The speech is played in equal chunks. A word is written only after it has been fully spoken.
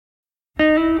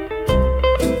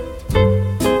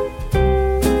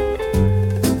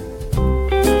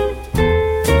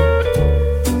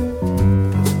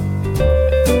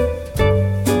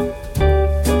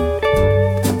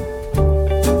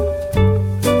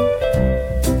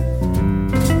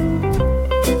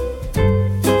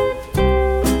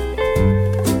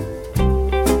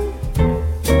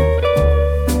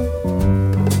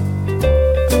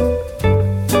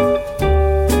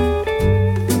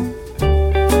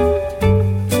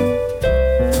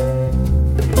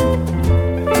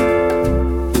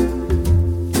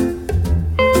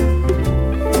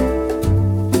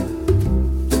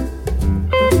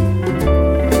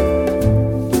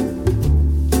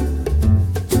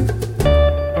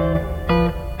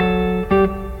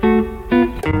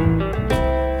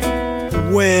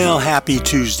Happy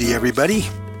Tuesday, everybody.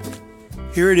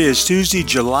 Here it is, Tuesday,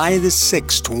 July the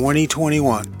 6th,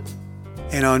 2021.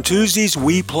 And on Tuesdays,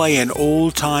 we play an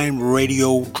old-time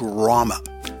radio drama.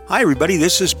 Hi, everybody.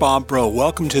 This is Bob Bro.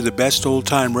 Welcome to the Best Old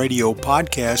Time Radio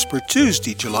podcast for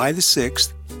Tuesday, July the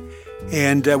 6th.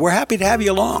 And we're happy to have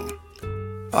you along.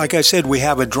 Like I said, we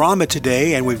have a drama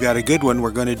today, and we've got a good one.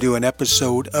 We're going to do an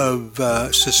episode of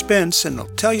Suspense, and I'll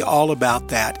tell you all about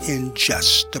that in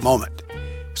just a moment.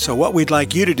 So what we'd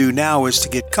like you to do now is to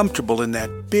get comfortable in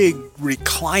that big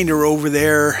recliner over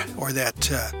there, or that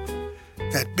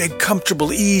big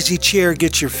comfortable easy chair.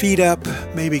 Get your feet up,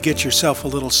 maybe get yourself a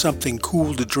little something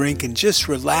cool to drink, and just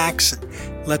relax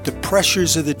and let the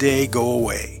pressures of the day go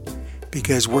away.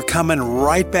 Because we're coming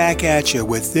right back at you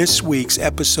with this week's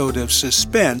episode of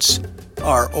Suspense,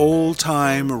 our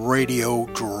old-time radio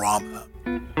drama.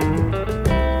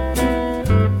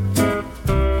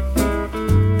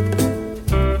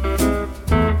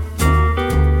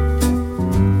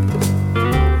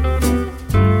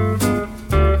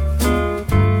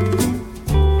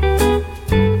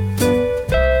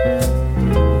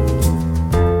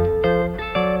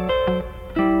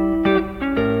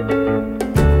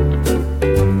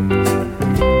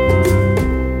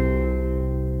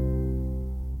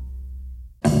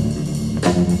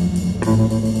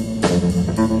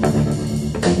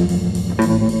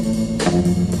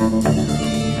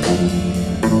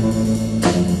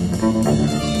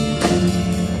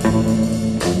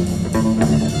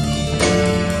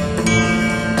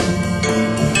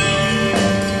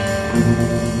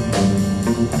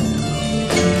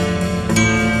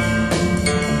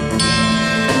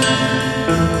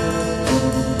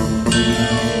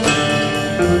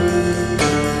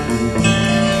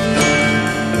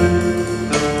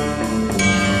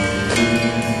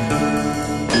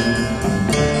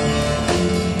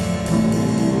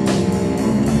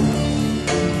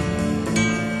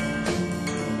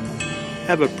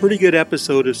 Have a pretty good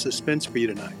episode of Suspense for you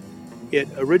tonight. It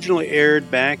originally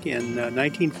aired back in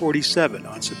 1947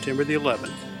 on September the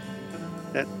 11th.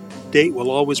 That date will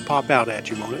always pop out at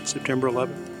you, won't it? September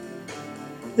 11th.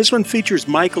 This one features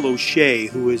Michael O'Shea,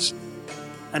 who is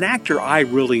an actor I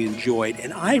really enjoyed,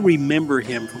 and I remember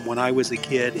him from when I was a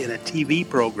kid in a TV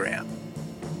program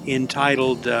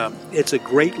entitled It's a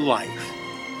Great Life.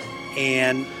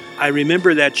 And I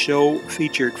remember that show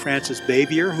featured Frances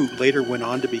Bavier, who later went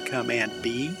on to become Aunt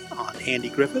Bee on Andy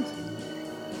Griffith.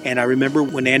 And I remember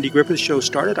when Andy Griffith's show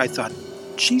started, I thought,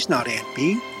 she's not Aunt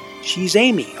Bee, she's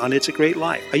Amy on It's a Great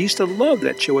Life. I used to love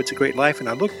that show, It's a Great Life, and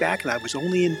I look back and I was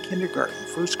only in kindergarten,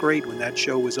 first grade when that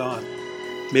show was on.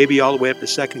 Maybe all the way up to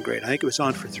second grade. I think it was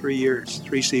on for 3 years,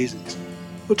 3 seasons.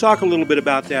 We'll talk a little bit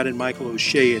about that and Michael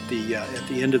O'Shea at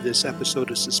the end of this episode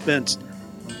of Suspense.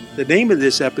 The name of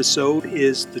this episode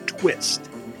is The Twist,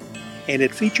 and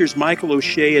it features Michael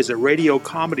O'Shea as a radio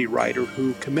comedy writer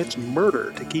who commits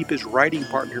murder to keep his writing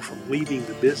partner from leaving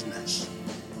the business.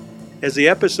 As the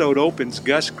episode opens,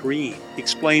 Gus Green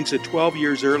explains that 12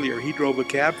 years earlier he drove a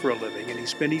cab for a living and he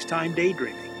spent his time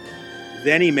daydreaming.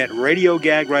 Then he met radio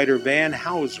gag writer Van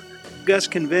Houser. Gus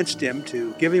convinced him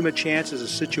to give him a chance as a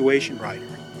situation writer.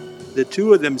 The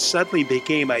two of them suddenly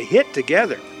became a hit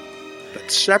together, but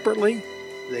separately,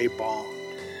 they bombed.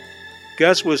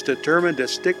 Gus was determined to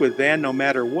stick with Van no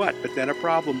matter what, but then a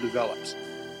problem develops.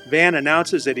 Van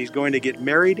announces that he's going to get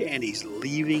married and he's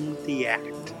leaving the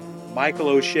act. Michael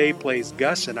O'Shea plays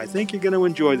Gus, and I think you're going to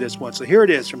enjoy this one. So here it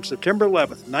is from September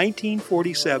 11th,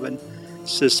 1947,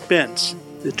 Suspense,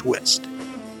 The Twist.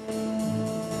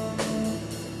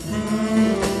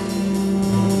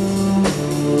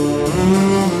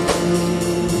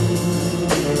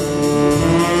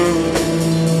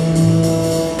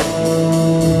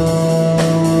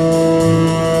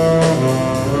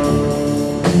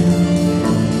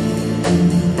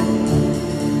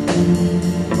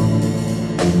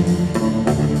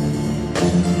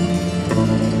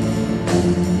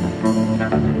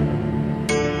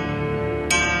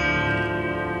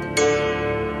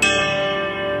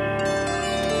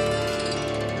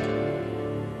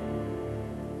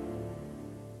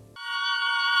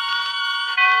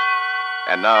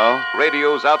 And now,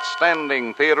 radio's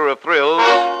outstanding theater of thrills,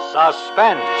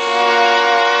 Suspense.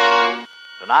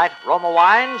 Tonight, Roma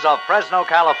Wines of Fresno,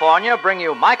 California bring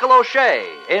you Michael O'Shea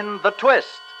in The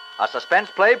Twist, a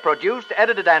suspense play produced,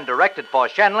 edited, and directed for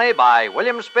Shenley by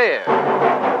William Spear.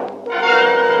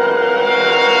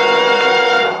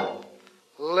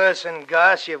 Listen,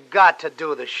 Gus, you've got to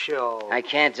do the show. I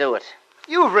can't do it.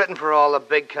 You've written for all the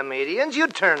big comedians.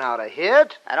 You'd turn out a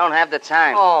hit. I don't have the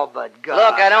time. Oh, but Gus...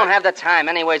 Look, I don't have the time.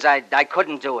 Anyways, I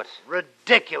couldn't do it.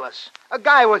 Ridiculous. A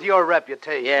guy with your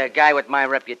reputation. Yeah, a guy with my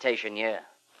reputation, yeah.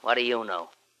 What do you know?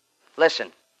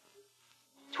 Listen.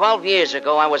 12 years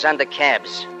ago, I was under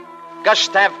cabs.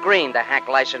 Gustav Green, the hack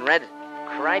license read.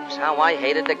 Cripes, how I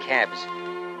hated the cabs.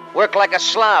 Work like a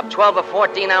slob, 12 or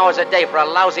 14 hours a day for a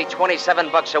lousy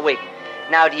 $27 a week.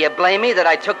 Now, do you blame me that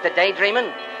I took to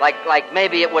daydreaming? Like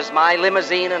maybe it was my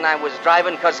limousine and I was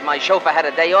driving because my chauffeur had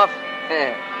a day off?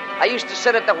 I used to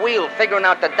sit at the wheel figuring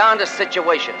out the darndest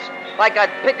situations. Like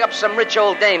I'd pick up some rich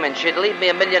old dame and she'd leave me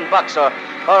 $1 million,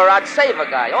 or I'd save a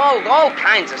guy. All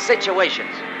kinds of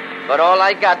situations. But all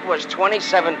I got was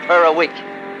 27 per a week.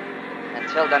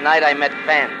 Until the night I met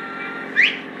Van.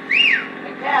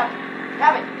 Hey,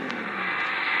 Cabby.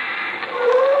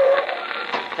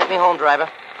 Take me home, driver.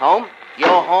 Home?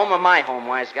 Your home or my home,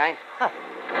 wise guy?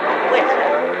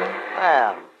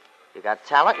 Well, you got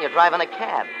talent and you're driving a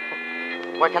cab.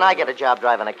 Where can I get a job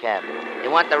driving a cab?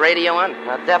 You want the radio on?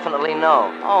 Definitely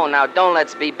no. Oh, now don't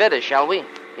let's be bitter, shall we?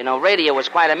 You know, radio is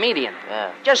quite a medium.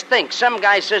 Yeah. Just think, some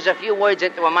guy says a few words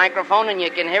into a microphone and you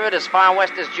can hear it as far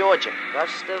west as Georgia.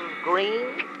 Gustav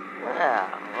Green?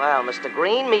 Well, Mr.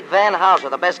 Green, meet Van Houser,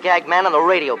 the best gag man in the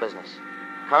radio business.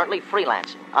 Currently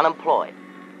freelancing, unemployed,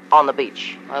 on the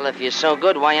beach. Well, if you're so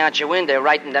good, why aren't you in there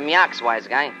writing them yaks, wise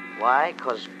guy? Why?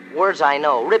 'Cause words I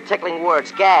know, rib-tickling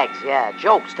words, gags,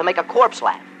 jokes to make a corpse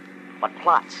laugh. But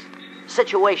plots,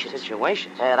 situations.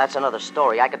 Situations? Yeah, that's another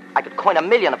story. I could coin $1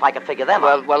 million if I could figure them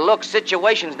out. Well, look,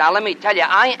 situations. Now, let me tell you,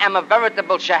 I am a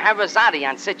veritable Scheherazade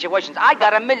on situations. I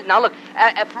got $1 million. Now, look,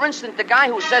 for instance, the guy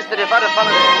who says that if other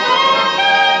fellas...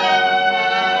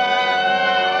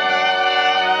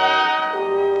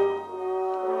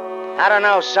 I don't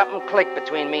know, something clicked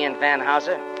between me and Van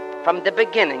Houser. From the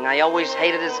beginning, I always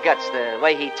hated his guts, the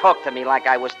way he talked to me like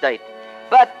I was dirt.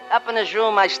 But up in his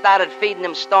room, I started feeding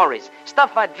him stories,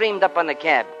 stuff I dreamed up on the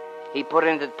cab. He put it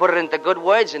into good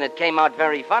words, and it came out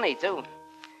very funny, too.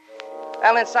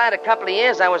 Well, inside a couple of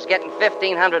years, I was getting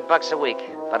 $1,500 a week,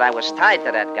 but I was tied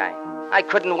to that guy. I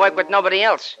couldn't work with nobody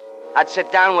else. I'd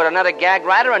sit down with another gag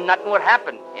writer, and nothing would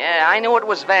happen. Yeah, I knew it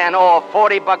was Van,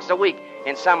 $40 a week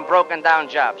in some broken-down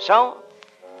job.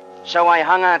 So I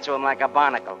hung on to him like a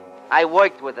barnacle. I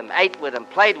worked with him, ate with him,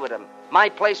 played with him. My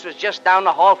place was just down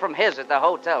the hall from his at the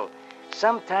hotel.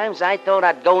 Sometimes I thought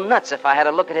I'd go nuts if I had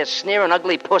to look at his sneering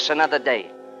ugly puss another day.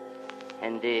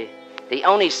 And the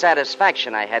only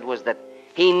satisfaction I had was that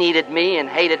he needed me and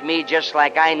hated me just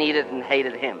like I needed and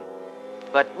hated him.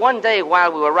 But one day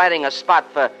while we were writing a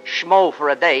spot for Schmo for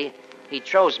a Day, he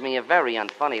chose me a very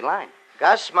unfunny line.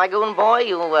 Gus, my goon boy,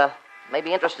 you may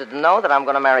be interested to know that I'm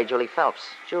going to marry Julie Phelps.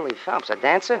 Julie Phelps, a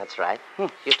dancer? That's right.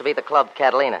 Used to be at the club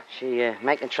Catalina. She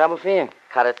making trouble for you?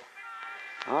 Cut it.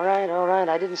 All right.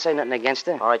 I didn't say nothing against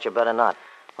her. All right, you better not.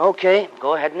 Okay,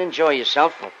 go ahead and enjoy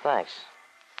yourself. Well, thanks.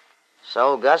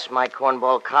 So, Gus, my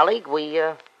cornball colleague, we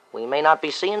may not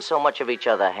be seeing so much of each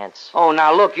other hence. Oh,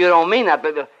 now, look, you don't mean that,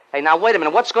 but... Hey, now, wait a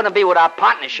minute. What's going to be with our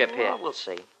partnership here? Well, we'll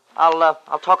see.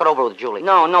 I'll talk it over with Julie.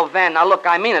 No, Van. Now, look,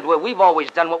 I mean it. We've always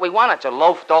done what we wanted to.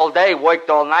 Loafed all day, worked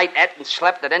all night, ate and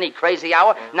slept at any crazy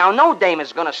hour. Now, no dame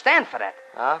is going to stand for that.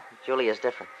 Huh? Julie is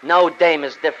different. No dame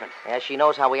is different. Yeah, she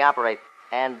knows how we operate.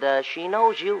 And she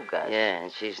knows you, Gus. Yeah,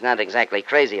 and she's not exactly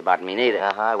crazy about me, neither.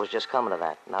 I was just coming to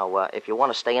that. Now, if you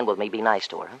want to stay in with me, be nice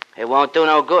to her, huh? It won't do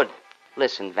no good.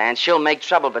 Listen, Van, she'll make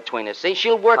trouble between us. See,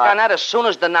 she'll work on that as soon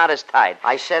as the knot is tied.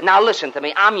 I said... Now, listen to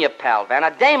me. I'm your pal, Van.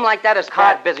 A dame like that is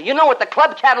bad business. You know what, the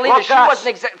Club Catalina, Look, she wasn't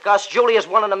exactly... Gus, Julie is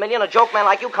 1 in a million. A joke man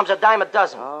like you comes a dime a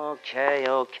dozen.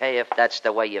 Okay, if that's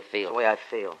the way you feel. That's the way I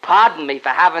feel. Pardon me for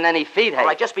having any feet, hey? All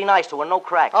right, just be nice to her. No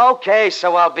cracks. Okay,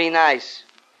 so I'll be nice.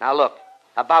 Now, look,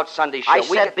 about Sunday show... I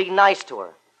said be nice to her.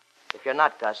 If you're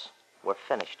not, Gus, we're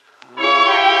finished.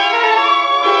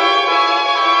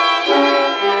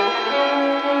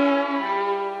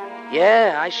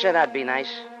 Yeah, I said I'd be nice,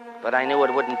 but I knew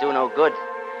it wouldn't do no good.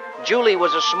 Julie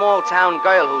was a small-town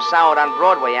girl who soured on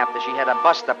Broadway after she had a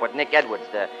bust-up with Nick Edwards,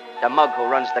 the mug who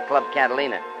runs the Club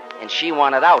Catalina, and she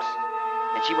wanted out.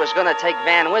 And she was going to take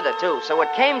Van with her, too, so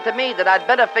it came to me that I'd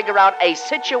better figure out a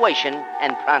situation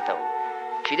and pronto.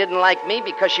 She didn't like me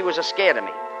because she was scared of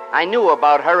me. I knew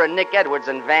about her and Nick Edwards,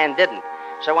 and Van didn't.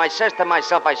 So I says to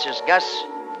myself, Gus,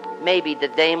 maybe the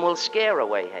dame will scare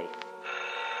away, hey?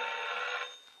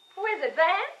 Who is it,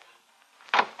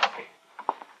 Van?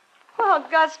 Oh,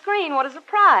 Gus Green, what a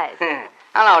surprise.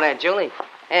 Hello there, Julie.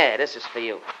 Yeah, this is for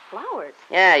you. Flowers?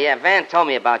 Yeah, Van told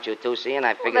me about you, too, see, and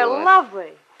I figured... They're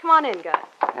lovely. Come on in, Gus.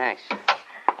 Thanks.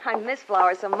 I miss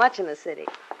flowers so much in the city.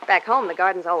 Back home, the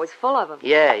garden's always full of them.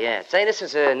 Yeah. Say, this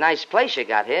is a nice place you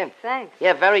got here. Thanks.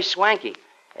 Yeah, very swanky.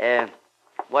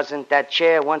 Wasn't that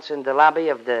chair once in the lobby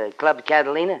of the Club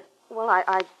Catalina? Well,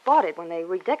 I bought it when they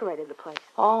redecorated the place.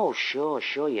 Oh, sure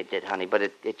you did, honey, but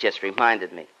it just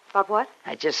reminded me. About what?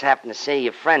 I just happened to see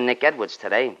your friend Nick Edwards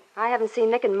today. I haven't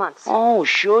seen Nick in months. Oh,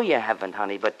 sure you haven't,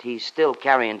 honey, but he's still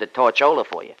carrying the torch over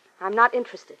for you. I'm not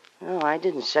interested. No, I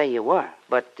didn't say you were,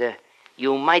 but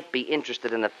you might be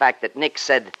interested in the fact that Nick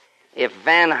said, if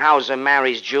Van Houser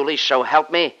marries Julie, so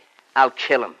help me, I'll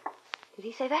kill him. Did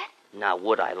he say that? Now,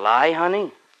 would I lie,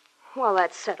 honey? Well,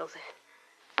 that settles it.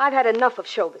 I've had enough of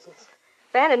show business.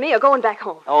 Van and me are going back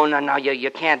home. Oh, no, you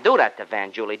can't do that to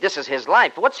Van, Julie. This is his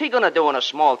life. What's he going to do in a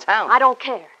small town? I don't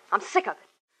care. I'm sick of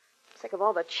it. Sick of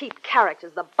all the cheap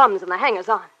characters, the bums, and the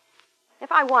hangers-on.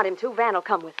 If I want him to, Van will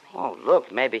come with me. Oh,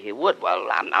 look, maybe he would. Well,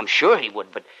 I'm sure he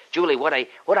would. But, Julie, what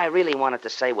I really wanted to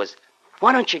say was,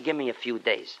 why don't you give me a few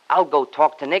days? I'll go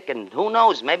talk to Nick, and who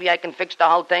knows, maybe I can fix the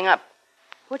whole thing up.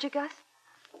 Would you, Gus?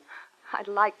 I'd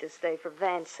like to stay for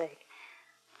Van's sake.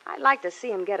 I'd like to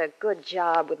see him get a good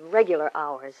job with regular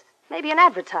hours. Maybe an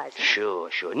advertising.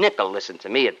 Sure. Nick will listen to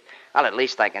me. Well, at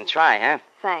least I can try, huh?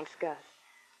 Thanks, Gus.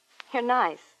 You're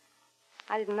nice.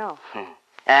 I didn't know.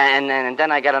 And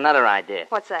then I got another idea.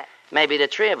 What's that? Maybe the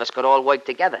three of us could all work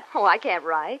together. Oh, I can't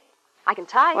write. I can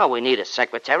type. Well, we need a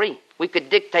secretary. We could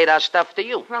dictate our stuff to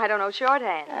you. I don't know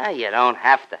shorthand. You don't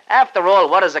have to. After all,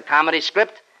 what is a comedy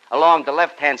script? Along the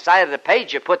left-hand side of the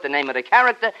page, you put the name of the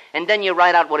character, and then you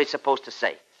write out what he's supposed to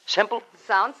say. Simple?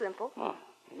 Sounds simple. Oh,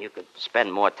 you could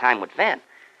spend more time with Van.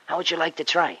 How would you like to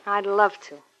try? I'd love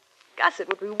to. Gus, it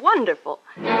would be wonderful.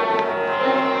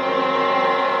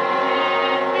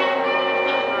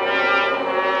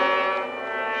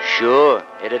 Sure,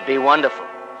 it'd be wonderful.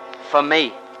 For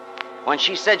me. When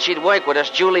she said she'd work with us,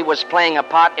 Julie was playing a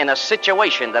part in a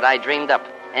situation that I dreamed up.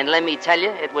 And let me tell you,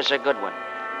 it was a good one.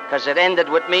 Because it ended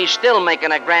with me still making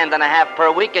 $1.5 grand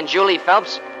per week, and Julie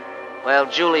Phelps, well,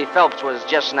 Julie Phelps was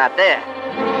just not there.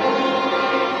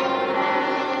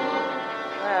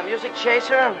 Music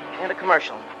chaser and a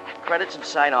commercial. Credits and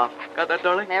sign off. Got that,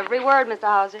 darling? Every word, Mr.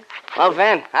 Hauser. Well,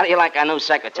 Van, how do you like our new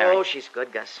secretary? Oh, she's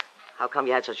good, Gus. How come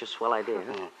you had such a swell idea,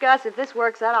 huh? Gus, if this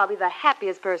works out, I'll be the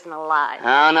happiest person alive.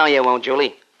 Oh, no, you won't,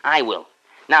 Julie. I will.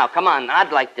 Now, come on.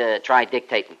 I'd like to try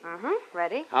dictating. Mm-hmm.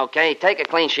 Ready? Okay, take a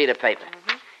clean sheet of paper.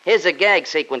 Mm-hmm. Here's a gag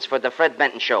sequence for the Fred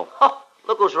Benton show. Oh,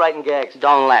 look who's writing gags.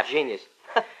 Don't laugh. Genius.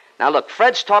 Now, look,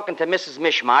 Fred's talking to Mrs.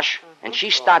 Mishmash, and she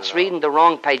starts reading the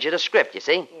wrong page of the script, you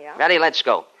see? Yeah. Ready? Let's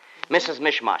go. Mrs.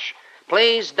 Mishmash,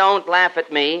 please don't laugh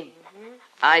at me. Mm-hmm.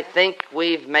 I think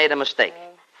we've made a mistake.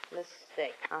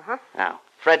 Mistake. Uh-huh. Now,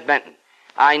 Fred Benton,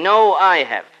 I know I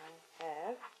have.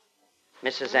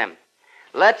 Mrs. M,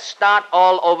 let's start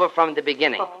all over from the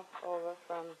beginning. Over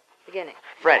from beginning.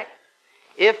 Fred,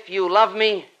 if you love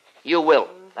me, you will.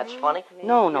 That's funny?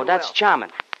 No, that's will.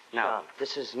 charming. Now,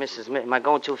 this is Mrs. Am I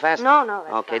going too fast? No,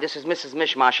 that's okay, fine. this is Mrs.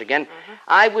 Mishmash again.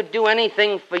 I would do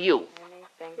anything for you.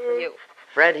 Anything for you.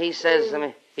 Fred, he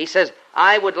says,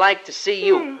 I would like to see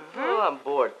you. Oh, I'm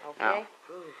bored. Okay. Now,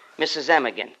 Mrs. M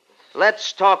again.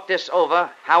 Let's talk this over.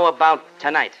 How about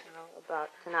tonight? How about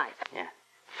tonight? Yeah.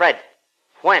 Fred,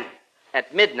 when?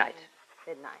 At midnight.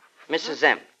 Midnight. Mrs.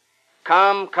 M,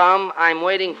 come, I'm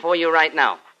waiting for you right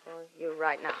now. For you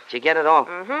right now. Did you get it all?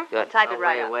 Mm-hmm. Good. Type it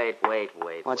right up. Wait.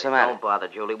 What's the matter? Don't bother,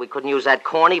 Julie. We couldn't use that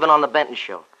corn even on the Benton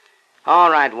show.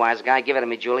 All right, wise guy. Give it to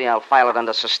me, Julie. I'll file it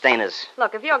under sustainers.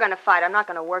 Look, if you're going to fight, I'm not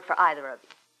going to work for either of you.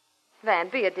 Van,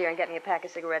 be a dear and get me a pack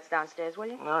of cigarettes downstairs, will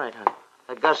you? All right, honey.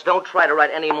 Gus, don't try to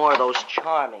write any more of those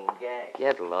charming gags.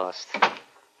 Get lost.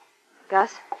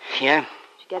 Gus, Yeah? did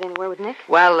you get anywhere with Nick?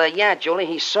 Well, yeah, Julie,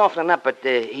 he's softening up, but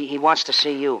he wants to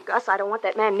see you. Gus, I don't want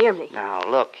that man near me. Now,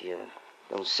 look, you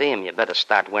don't see him, you better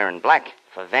start wearing black.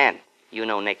 For Van, you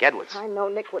know Nick Edwards. I know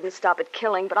Nick wouldn't stop at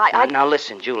killing, but I... Now,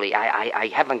 listen, Julie, I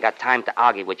haven't got time to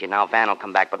argue with you now. Van will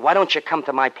come back, but why don't you come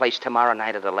to my place tomorrow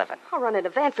night at 11? I'll run into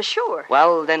Van for sure.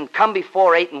 Well, then come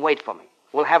before 8 and wait for me.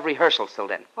 We'll have rehearsals till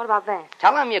then. What about Van?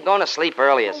 Tell him you're going to sleep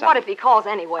early or something. What if he calls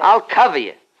anyway? I'll cover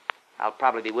you. I'll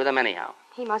probably be with him anyhow.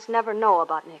 He must never know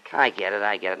about Nick. I get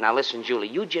it. Now, listen, Julie,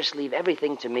 you just leave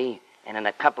everything to me, and in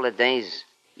a couple of days,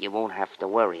 you won't have to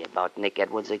worry about Nick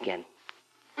Edwards again.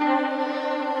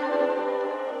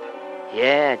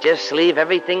 Yeah, just leave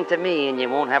everything to me, and you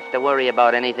won't have to worry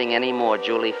about anything anymore,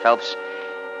 Julie Phelps.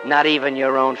 Not even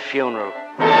your own funeral.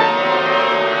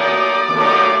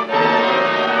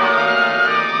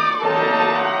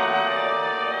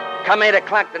 Come 8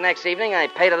 o'clock the next evening, I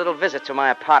paid a little visit to my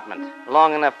apartment,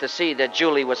 long enough to see that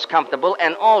Julie was comfortable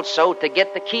and also to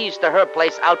get the keys to her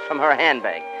place out from her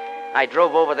handbag. I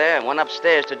drove over there and went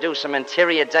upstairs to do some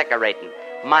interior decorating.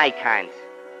 My kind.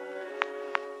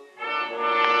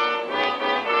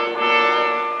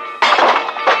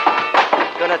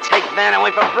 Gonna take Van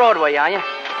away from Broadway, are you?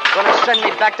 Gonna send me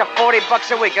back to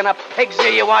 $40 a week in a pig's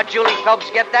ear. You are, Julie Phelps.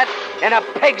 Get that? In a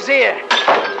pig's ear.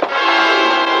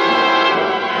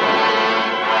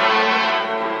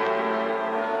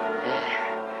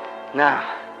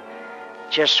 Now,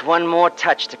 just one more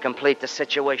touch to complete the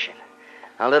situation.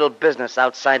 A little business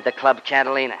outside the Club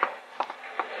Catalina.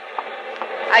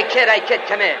 Hey, kid,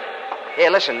 come here. Here,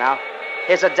 listen now.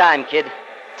 Here's a dime, kid.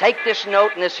 Take this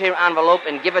note in this here envelope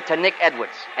and give it to Nick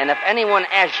Edwards. And if anyone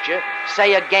asks you,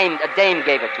 say a dame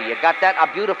gave it to you. Got that?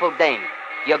 A beautiful dame.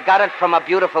 You got it from a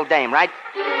beautiful dame, right?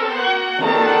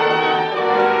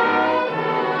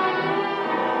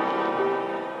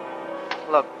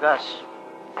 Look,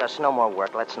 Gus, no more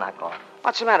work. Let's not go.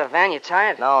 What's the matter, Van? You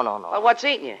tired? No. Well, what's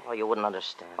eating you? Oh, you wouldn't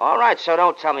understand. All right, so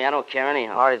don't tell me. I don't care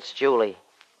anyhow. All right, it's Julie.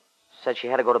 Said she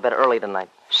had to go to bed early tonight.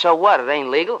 So what? It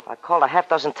ain't legal? I called a half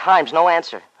dozen times. No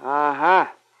answer. Uh-huh.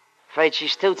 Afraid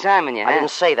she's two-timing you, huh? I didn't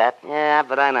say that. Yeah,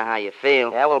 but I know how you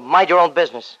feel. Yeah, well, mind your own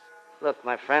business. Look,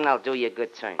 my friend, I'll do you a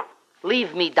good turn.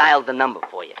 Leave me dial the number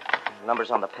for you. The number's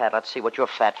on the pad. Let's see what your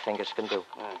fat fingers can do.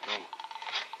 Okay.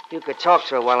 You could talk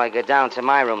to her while I go down to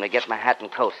my room to get my hat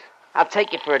and coat. I'll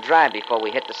take you for a drive before we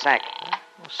hit the sack.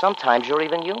 Well, sometimes you're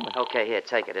even human. Okay, here,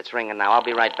 take it. It's ringing now. I'll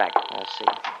be right back. I see.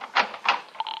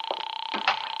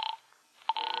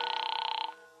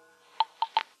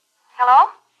 Hello?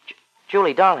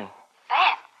 Julie, darling.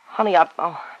 Van. Honey, I'm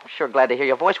sure glad to hear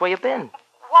your voice. Where you been?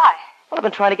 Why? Well, I've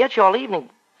been trying to get you all evening.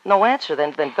 No answer.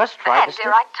 Then Gus tried Van,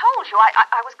 dear, I told you.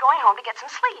 I was going home to get some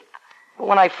sleep. Well,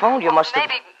 when I phoned, you must have...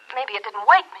 Maybe it didn't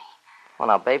wake me. Well,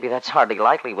 now, baby, that's hardly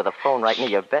likely with a phone right near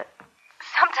your bed.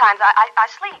 Sometimes I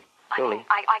sleep. Julie.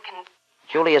 I can...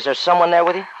 Julie, is there someone there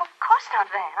with you? Of course not,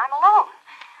 Van. I'm alone.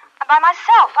 I'm by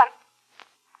myself.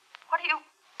 What are you...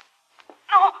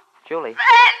 No. Julie.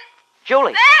 Van!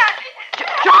 Julie. Van!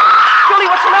 Julie,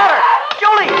 what's the matter?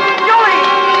 Julie!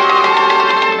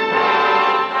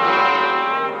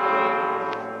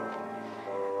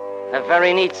 A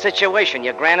very neat situation,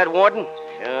 you granted, Warden?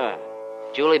 Sure.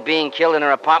 Julie being killed in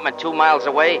her apartment 2 miles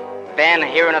away, Van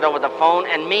hearing it over the phone,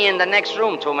 and me in the next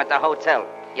room to him at the hotel.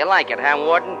 You like it, huh,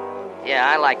 Warden? Yeah,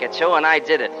 I like it, too, and I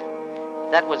did it.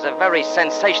 That was a very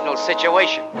sensational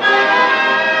situation.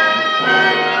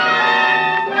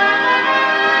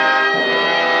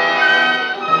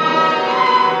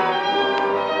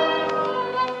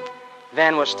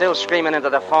 Van was still screaming into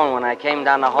the phone when I came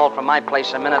down the hall from my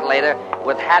place a minute later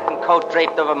with hat and coat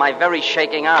draped over my very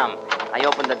shaking arm. I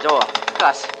opened the door.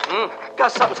 Gus.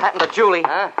 Gus, something's happened to Julie.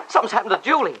 Huh? Something's happened to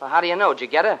Julie. Well, how do you know? Did you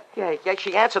get her? Yeah,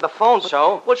 she answered the phone. But,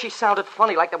 So? Well, she sounded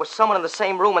funny, like there was someone in the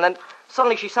same room, and then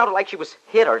suddenly she sounded like she was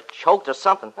hit or choked or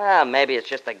something. Well, maybe it's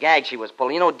just a gag she was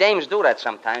pulling. You know, dames do that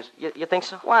sometimes. You think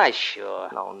so? Why, sure.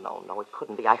 No, it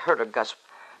couldn't be. I heard her, Gus.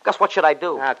 Gus, what should I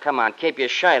do? Now, come on, keep your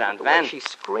shirt on, The Van. way she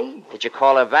screamed. Did you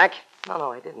call her back?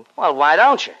 No, I didn't. Well, why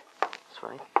don't you? That's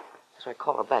right.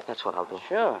 Call her back. That's what I'll do.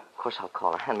 Sure. Of course I'll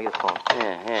call her. Hand me the phone.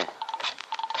 Yeah.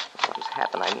 Something's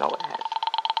happened. I know it has.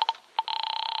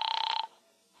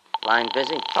 Line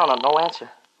busy? No answer.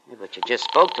 Yeah, but you just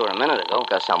spoke to her a minute ago. Oh,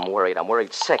 Gus, I'm worried. I'm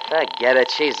worried sick. Forget it.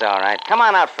 She's all right. Come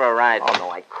on out for a ride. Oh, no,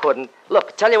 I couldn't.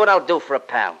 Look, tell you what I'll do for a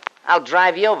pal. I'll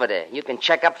drive you over there. You can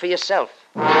check up for yourself.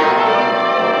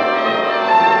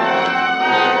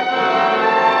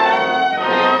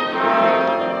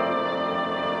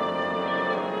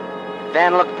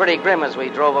 Van looked pretty grim as we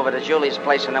drove over to Julie's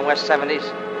place in the West 70s.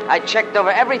 I checked over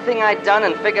everything I'd done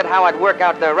and figured how I'd work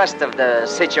out the rest of the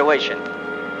situation.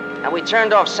 And we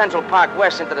turned off Central Park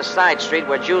West into the side street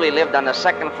where Julie lived on the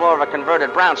second floor of a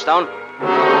converted brownstone.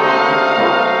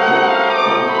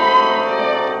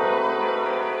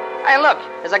 Hey, look,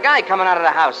 there's a guy coming out of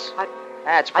the house.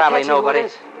 That's probably I can't see who nobody. it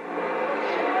is.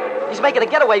 He's making a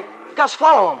getaway. Gus,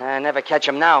 follow him. I never catch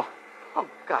him now. Oh,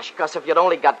 gosh, Gus, if you'd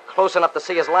only got close enough to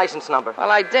see his license number.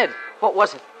 Well, I did. What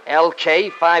was it?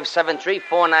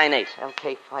 LK573498.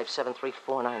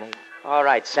 LK573498. All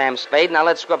right, Sam Spade. Now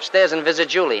let's go upstairs and visit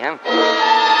Julie, huh?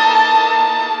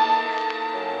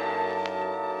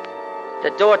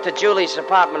 The door to Julie's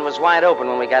apartment was wide open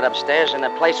when we got upstairs, and the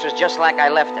place was just like I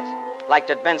left it. Like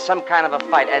there'd been some kind of a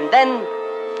fight. And then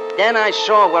I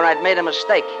saw where I'd made a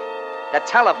mistake. The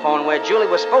telephone where Julie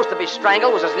was supposed to be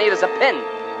strangled was as neat as a pin.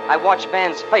 I watched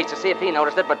Van's face to see if he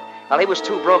noticed it, but, well, he was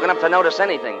too broken up to notice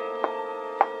anything.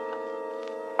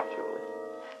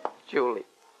 Julie.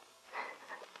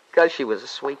 Gus, she was a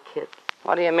sweet kid.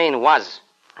 What do you mean, was?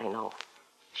 I know.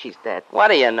 She's dead. What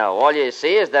do you know? All you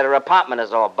see is that her apartment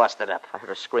is all busted up. I heard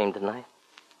her scream tonight.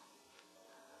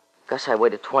 Gus, I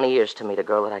waited 20 years to meet a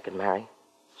girl that I could marry.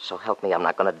 So help me, I'm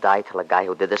not going to die till the guy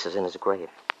who did this is in his grave.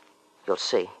 You'll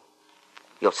see.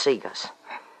 You'll see, Gus.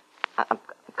 I'm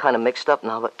kind of mixed up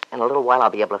now, but in a little while I'll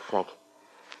be able to think.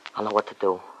 I'll know what to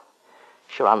do.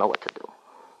 Sure, I'll know what to do.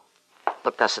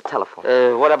 Look, that's the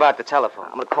telephone. What about the telephone?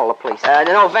 I'm going to call the police.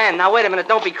 No, Van, now wait a minute.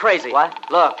 Don't be crazy.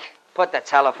 What? Look, put the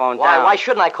telephone down. Why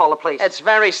shouldn't I call the police? It's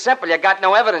very simple. You got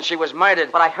no evidence she was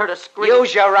murdered. But I heard her scream.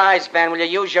 Use your eyes, Van. Will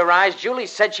you use your eyes? Julie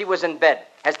said she was in bed.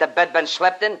 Has the bed been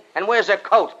slept in? And where's her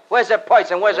coat? Where's her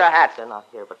purse? And where's her hat? They're not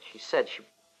here, but she said she...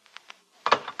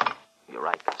 You're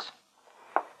right, Gus.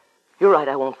 You're right,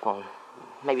 I won't phone.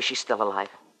 Maybe she's still alive.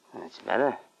 That's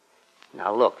better.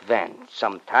 Now, look, Van,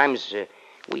 sometimes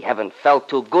we haven't felt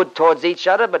too good towards each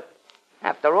other, but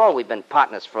after all, we've been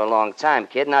partners for a long time,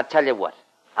 kid, and I'll tell you what.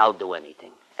 I'll do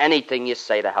anything. Anything you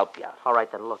say to help you out. All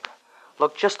right, then, look.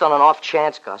 Look, just on an off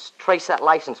chance, Gus, trace that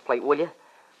license plate, will you?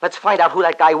 Let's find out who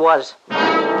that guy was.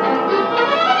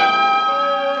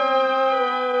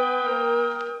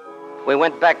 We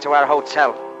went back to our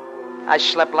hotel. I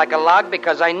slept like a log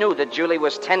because I knew that Julie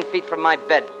was 10 feet from my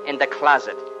bed in the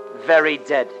closet, very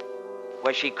dead,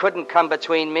 where she couldn't come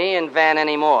between me and Van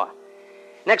anymore.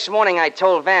 Next morning, I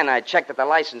told Van I'd checked at the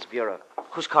license bureau.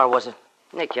 Whose car was it?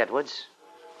 Nick Edwards.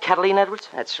 Catalina Edwards?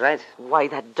 That's right. Why,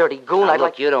 that dirty goon, Now, I'd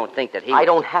look, like... you don't think that he... I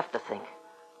don't have to think.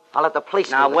 I'll let the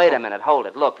police Now, do the wait a thing. minute. Hold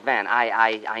it. Look, Van,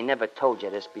 I never told you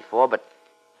this before, but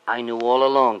I knew all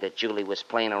along that Julie was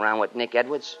playing around with Nick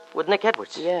Edwards. With Nick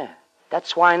Edwards? Yeah.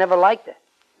 That's why I never liked her.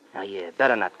 Now, you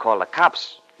better not call the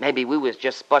cops. Maybe we was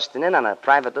just busting in on a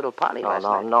private little party last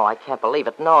night. No, I can't believe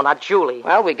it. No, not Julie.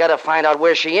 Well, we gotta find out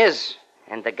where she is.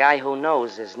 And the guy who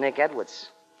knows is Nick Edwards.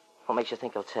 What makes you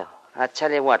think he'll tell? I'll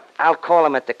tell you what. I'll call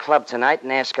him at the club tonight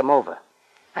and ask him over.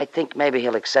 I think maybe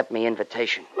he'll accept me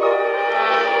invitation.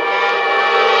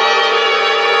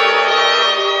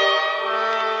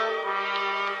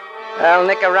 Well,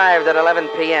 Nick arrived at 11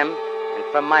 p.m., and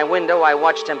from my window, I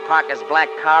watched him park his black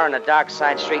car on a dark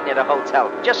side street near the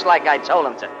hotel, just like I told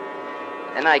him to.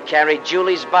 Then I carried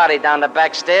Julie's body down the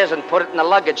back stairs and put it in the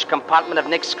luggage compartment of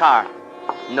Nick's car.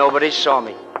 Nobody saw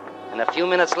me. And a few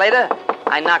minutes later,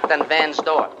 I knocked on Van's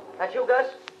door. That you, Gus?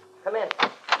 Come in.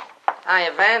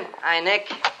 Hiya, Van. Hi,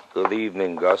 Nick. Good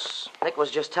evening, Gus. Nick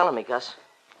was just telling me, Gus.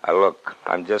 Look,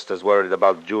 I'm just as worried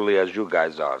about Julie as you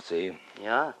guys are, see?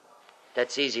 Yeah?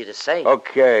 That's easy to say.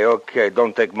 Okay.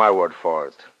 Don't take my word for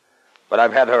it. But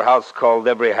I've had her house called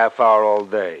every half hour all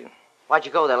day. Why'd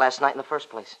you go there last night in the first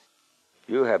place?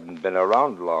 You haven't been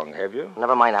around long, have you?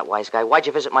 Never mind that, wise guy. Why'd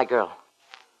you visit my girl?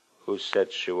 Who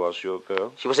said she was your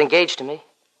girl? She was engaged to me.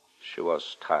 She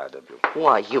was tired of you.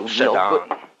 Why, you Sit no down.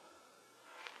 good...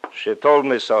 She told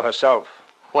me so herself.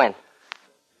 When?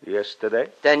 Yesterday?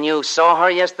 Then you saw her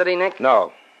yesterday, Nick?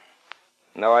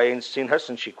 No, I ain't seen her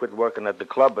since she quit working at the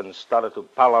club and started to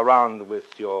pal around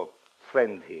with your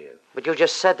friend here. But you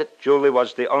just said that... Julie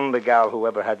was the only gal who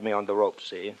ever had me on the rope,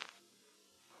 see?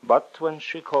 But when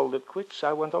she called it quits,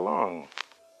 I went along.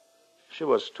 She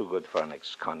was too good for an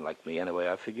ex-con like me anyway,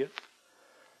 I figured.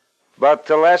 But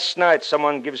last night,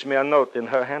 someone gives me a note in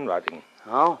her handwriting.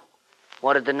 Oh?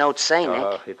 What did the note say,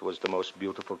 Nick? It was the most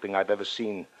beautiful thing I've ever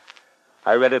seen.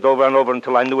 I read it over and over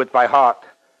until I knew it by heart.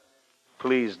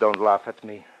 Please don't laugh at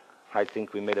me. I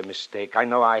think we made a mistake. I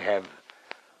know I have.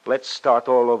 Let's start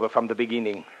all over from the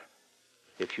beginning.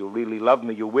 If you really love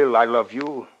me, you will. I love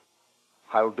you.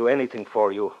 I'll do anything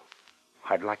for you.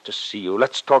 I'd like to see you.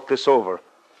 Let's talk this over.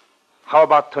 How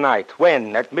about tonight?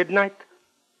 When? At midnight?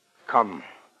 Come,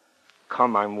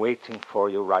 I'm waiting for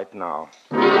you right now.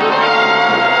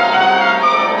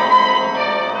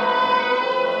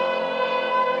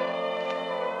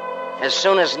 As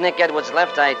soon as Nick Edwards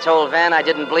left, I told Van I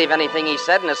didn't believe anything he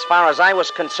said, and as far as I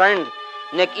was concerned,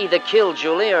 Nick either killed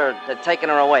Julie or had taken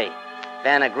her away.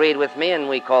 Van agreed with me, and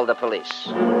we called the police.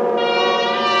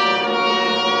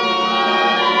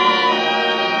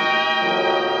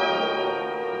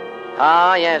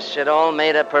 Ah, yes, it all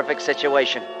made a perfect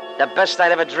situation. The best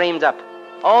I'd ever dreamed up.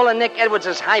 All of Nick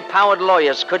Edwards' high-powered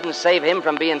lawyers couldn't save him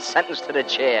from being sentenced to the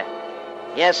chair.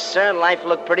 Yes, sir, life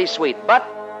looked pretty sweet, but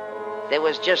there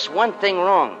was just one thing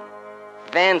wrong.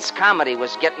 Van's comedy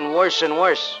was getting worse and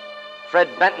worse. Fred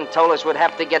Benton told us we'd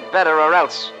have to get better or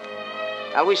else.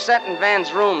 Now, we sat in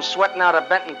Van's room sweating out a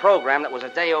Benton program that was a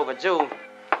day overdue.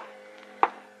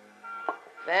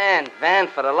 Van,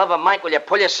 for the love of Mike, will you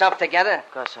pull yourself together?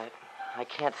 Gus, I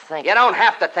can't think. You don't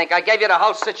have to think. I gave you the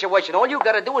whole situation. All you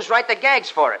got to do is write the gags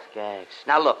for it. Gags.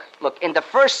 Now, look. In the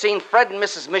first scene, Fred and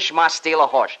Mrs. Mishmash steal a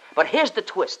horse. But here's the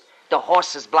twist. The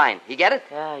horse is blind. You get it?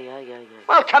 Yeah.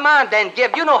 Well, come on, then,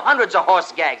 give. You know hundreds of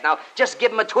horse gags. Now, just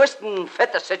give them a twist and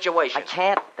fit the situation. I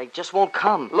can't. They just won't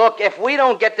come. Look, if we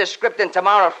don't get this script in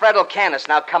tomorrow, Fred will can us.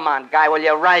 Now, come on, guy, will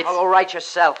you write? Oh, write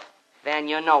yourself. Van,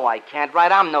 you know I can't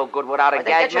write. I'm no good without a gag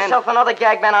man. Get yourself another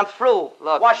gag man. I'm through.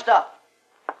 Look. Washed up.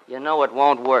 You know it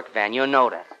won't work, Van. You know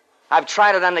that. I've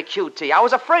tried it on the QT. I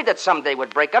was afraid that someday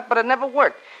would break up, but it never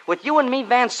worked. With you and me,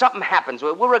 Van, something happens.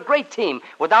 We're a great team.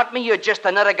 Without me, you're just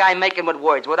another guy making with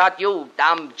words. Without you,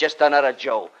 I'm just another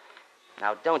Joe.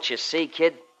 Now, don't you see,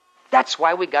 kid? That's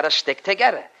why we gotta stick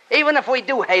together. Even if we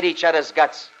do hate each other's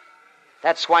guts.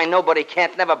 That's why nobody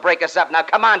can't never break us up. Now,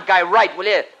 come on, guy, write, will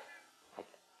you?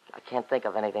 I can't think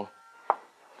of anything.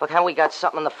 Look, haven't we got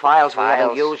something in the files we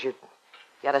haven't used? You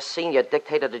had a scene you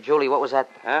dictated to Julie. What was that?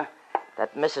 Huh?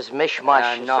 That Mrs.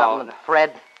 Mishmash or no. something.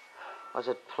 Fred. Was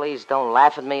it Please Don't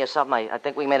Laugh at Me or something? I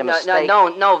think we made a mistake.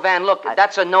 No, Van, look,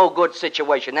 that's a no-good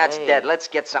situation. That's dead. Let's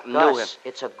get something new here.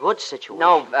 It's a good situation.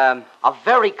 No, a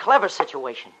very clever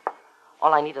situation.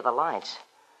 All I need are the lines.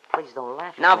 Please don't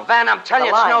laugh at me. Now, Van, I'm telling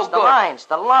you, it's no good.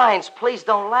 The lines. Please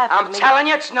don't laugh at me. I'm telling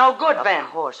you, it's no good, Van.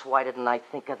 Of course. Why didn't I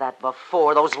think of that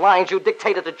before? Those lines you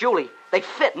dictated to Julie, they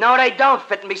fit. No, they don't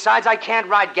fit. And besides, I can't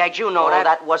write gags. You know that.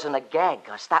 That wasn't a gag,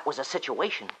 Gus. That was a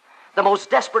situation. The most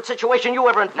desperate situation you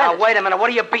ever invented. Now, wait a minute. What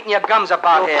are you beating your gums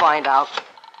about here? You'll find out.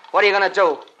 What are you going to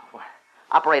do?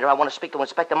 Operator, I want to speak to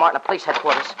Inspector Martin at police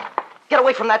headquarters. Get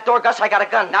away from that door, Gus. I got a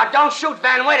gun. Now, don't shoot,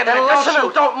 Van. Wait a minute. Then listen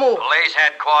and don't move. Police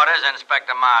headquarters,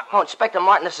 Inspector Martin. Oh, Inspector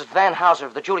Martin, this is Van Hauser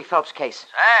of the Julie Phelps case.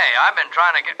 Hey, I've been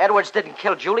trying to get... Edwards didn't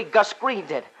kill Julie. Gus Green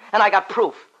did. And I got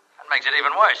proof. That makes it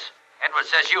even worse. Edwards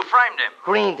says you framed him.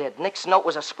 Green did. Nick's note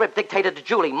was a script dictated to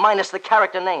Julie, minus the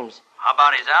character names. How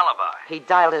about his alibi? He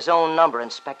dialed his own number,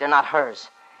 Inspector, not hers,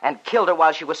 and killed her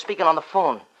while she was speaking on the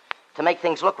phone. To make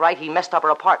things look right, he messed up her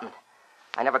apartment.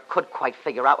 I never could quite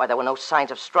figure out why there were no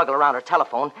signs of struggle around her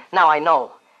telephone. Now I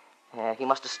know. He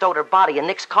must have stowed her body in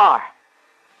Nick's car.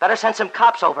 Better send some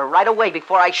cops over right away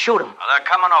before I shoot him. Well, they're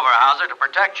coming over, Hauser, to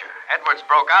protect you. Edwards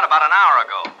broke out about an hour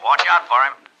ago. Watch out for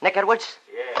him. Nick Edwards?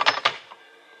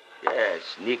 Yes,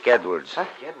 Nick Edwards. Huh?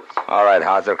 Edwards. All right,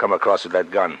 Hauser, come across with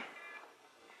that gun.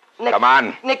 Nick, come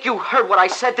on. Nick, you heard what I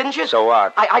said, didn't you? So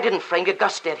what? I didn't frame you.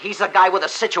 Gus did. He's the guy with a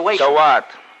situation. So what?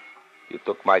 You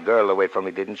took my girl away from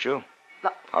me, didn't you? No.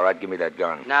 All right, give me that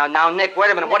gun. Now, Nick, wait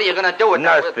a minute. What are you going to do with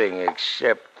that? Nothing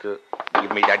except...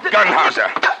 give me that gun, Hauser.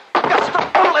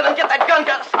 Gus, don't let him get that gun,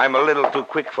 Gus. I'm a little too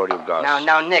quick for you, Gus.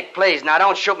 Now, Nick, please. Now,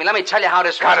 don't shoot me. Let me tell you how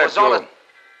this was all...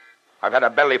 I've had a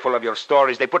belly full of your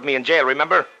stories. They put me in jail,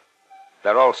 remember?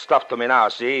 They're all stuffed to me now,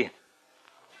 see?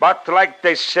 But like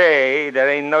they say, there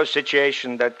ain't no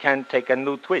situation that can't take a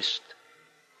new twist.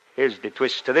 Here's the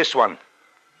twist to this one.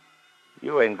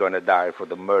 You ain't going to die for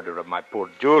the murder of my poor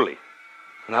Julie.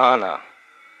 No.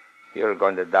 You're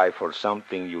going to die for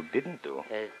something you didn't do.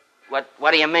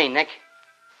 What do you mean, Nick?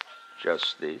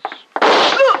 Just this.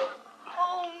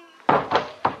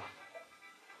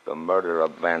 The murder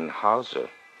of Van Hauser.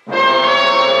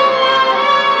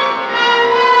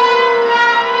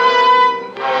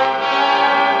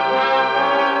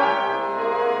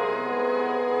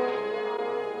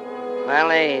 Well,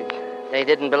 they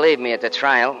didn't believe me at the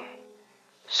trial.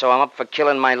 So I'm up for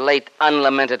killing my late,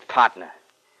 unlamented partner.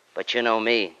 But you know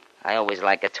me. I always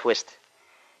like a twist.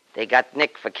 They got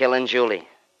Nick for killing Julie.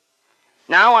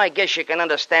 Now I guess you can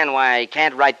understand why I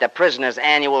can't write the prisoner's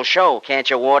annual show, can't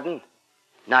you, Warden?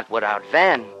 Not without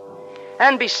Van.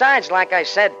 And besides, like I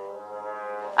said,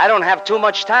 I don't have too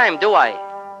much time, do I?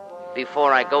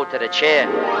 Before I go to the chair.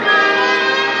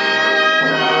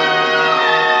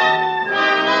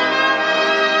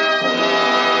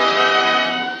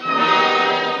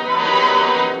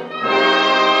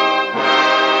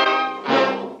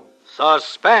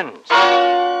 Suspense.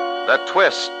 The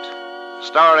Twist,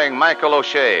 starring Michael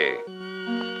O'Shea.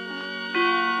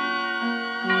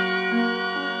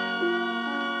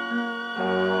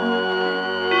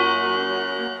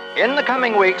 In the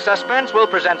coming weeks, Suspense will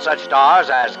present such stars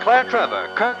as Claire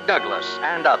Trevor, Kirk Douglas,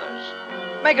 and others.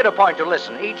 Make it a point to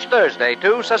listen each Thursday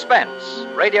to Suspense,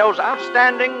 radio's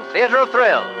outstanding theater of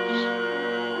thrills.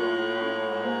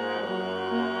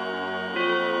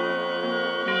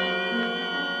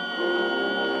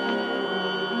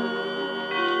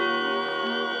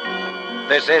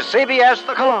 This is CBS,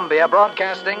 the Columbia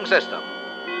Broadcasting System.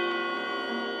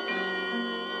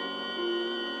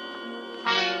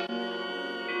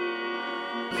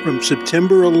 From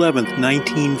September 11th,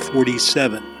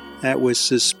 1947. That was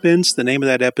Suspense. The name of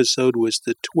that episode was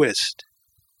The Twist.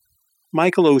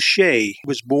 Michael O'Shea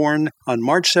was born on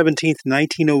March 17th,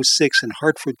 1906 in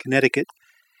Hartford, Connecticut.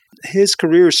 His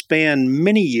career spanned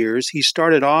many years. He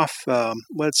started off,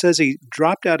 it says he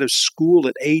dropped out of school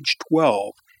at age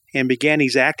 12 and began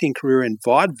his acting career in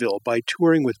vaudeville by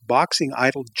touring with boxing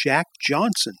idol Jack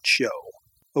Johnson's show.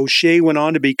 O'Shea went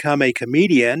on to become a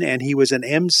comedian, and he was an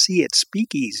MC at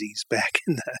speakeasies back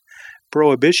in the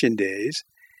Prohibition days.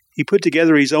 He put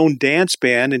together his own dance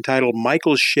band entitled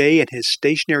Michael Shea and His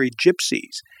Stationary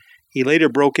Gypsies. He later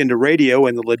broke into radio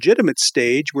and the legitimate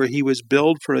stage, where he was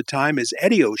billed for a time as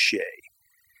Eddie O'Shea.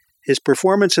 His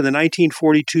performance in the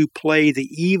 1942 play The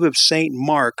Eve of St.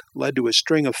 Mark led to a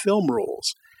string of film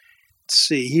roles.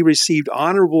 He received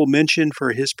honorable mention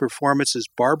for his performance as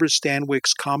Barbara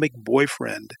Stanwyck's comic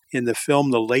boyfriend in the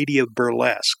film The Lady of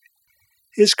Burlesque.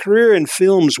 His career in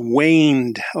films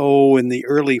waned, in the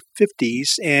early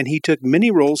 50s, and he took many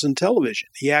roles in television.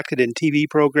 He acted in TV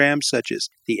programs such as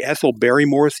the Ethel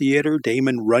Barrymore Theater,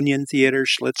 Damon Runyon Theater,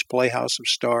 Schlitz Playhouse of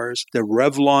Stars, the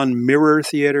Revlon Mirror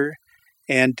Theater,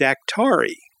 and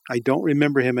Daktari. I don't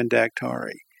remember him in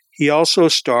Daktari. He also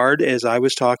starred, as I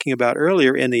was talking about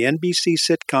earlier, in the NBC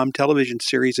sitcom television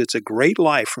series It's a Great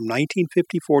Life from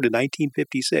 1954 to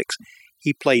 1956.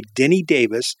 He played Denny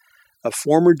Davis, a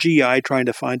former GI trying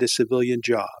to find a civilian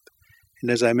job.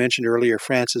 And as I mentioned earlier,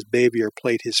 Frances Bavier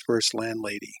played his first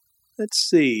landlady. Let's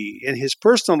see. In his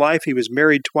personal life, he was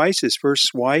married twice. His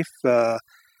first wife,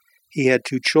 he had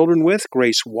 2 children with,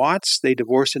 Grace Watts. They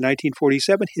divorced in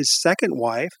 1947. His second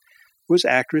wife was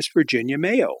actress Virginia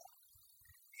Mayo,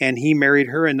 and he married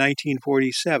her in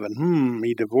 1947.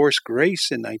 He divorced Grace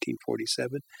in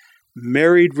 1947,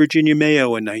 married Virginia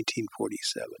Mayo in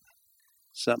 1947.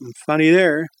 Something funny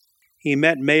there. He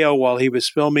met Mayo while he was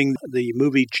filming the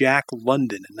movie Jack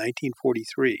London in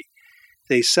 1943.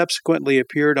 They subsequently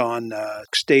appeared on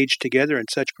stage together in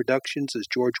such productions as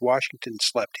George Washington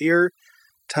Slept Here,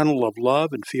 Tunnel of Love,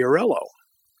 and Fiorello.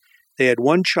 They had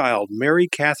 1 child, Mary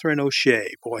Catherine O'Shea.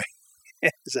 Boy,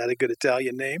 is that a good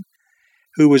Italian name?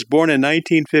 Who was born in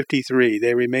 1953.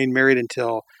 They remained married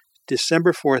until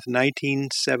December 4th,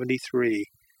 1973,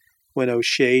 when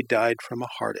O'Shea died from a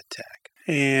heart attack.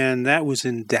 And that was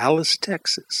in Dallas,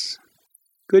 Texas.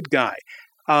 Good guy.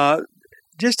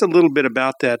 Just a little bit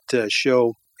about that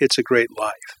show, It's a Great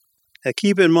Life. Now,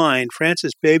 keep in mind,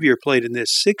 Frances Bavier played in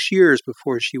this 6 years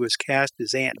before she was cast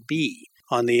as Aunt Bee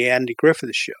on the Andy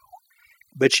Griffith Show.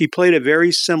 But she played a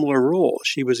very similar role.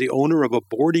 She was the owner of a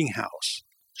boarding house.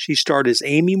 She starred as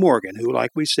Amy Morgan, who, like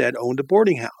we said, owned a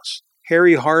boarding house.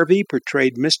 Harry Harvey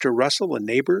portrayed Mr. Russell, a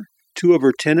neighbor. 2 of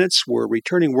her tenants were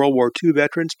returning World War II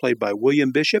veterans played by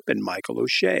William Bishop and Michael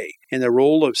O'Shea, in the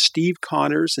role of Steve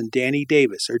Connors and Denny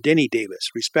Davis,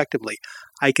 respectively.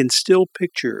 I can still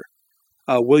picture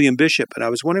William Bishop, and I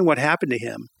was wondering what happened to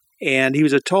him. And he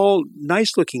was a tall,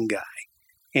 nice-looking guy,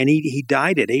 and he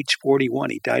died at age 41.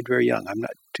 He died very young. I'm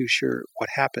not too sure what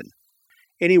happened.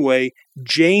 Anyway,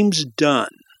 James Dunn,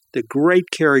 the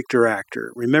great character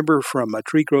actor, remember from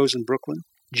Tree Grows in Brooklyn?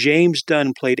 James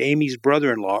Dunn played Amy's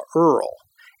brother-in-law, Earl,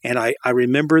 and I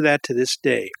remember that to this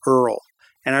day, Earl.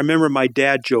 And I remember my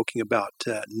dad joking about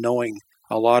knowing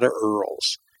a lot of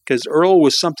Earls, because Earl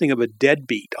was something of a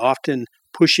deadbeat, often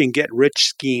pushing get-rich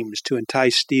schemes to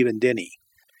entice Steve and Denny.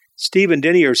 Steve and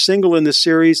Denny are single in the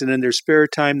series, and in their spare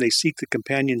time they seek the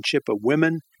companionship of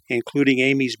women, including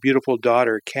Amy's beautiful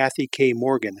daughter, Kathy K.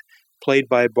 Morgan, played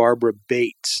by Barbara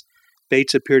Bates.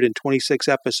 Bates appeared in 26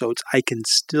 episodes. I can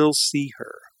still see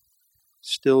her.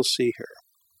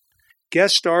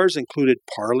 Guest stars included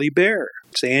Parley Bear,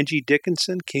 Angie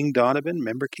Dickinson, King Donovan,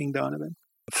 remember King Donovan?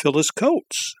 Phyllis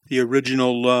Coates, the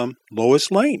original Lois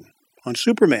Lane on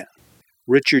Superman.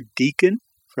 Richard Deacon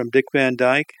from Dick Van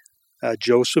Dyke.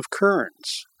 Joseph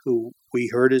Kearns, who we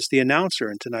heard as the announcer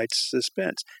in tonight's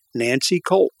Suspense. Nancy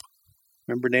Culp.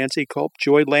 Remember Nancy Culp?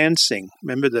 Joy Lansing.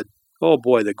 Remember the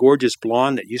gorgeous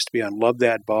blonde that used to be on Love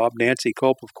That Bob. Nancy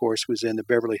Culp, of course, was in the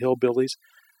Beverly Hillbillies.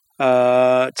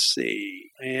 Let's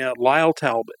see. Lyle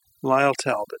Talbot. Lyle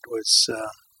Talbot was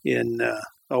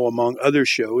among other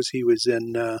shows, he was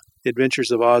in Adventures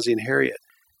of Ozzie and Harriet.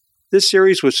 This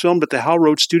series was filmed at the Hal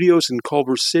Road Studios in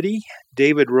Culver City.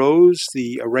 David Rose,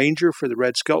 the arranger for The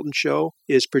Red Skelton Show,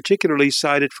 is particularly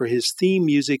cited for his theme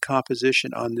music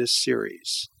composition on this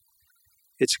series.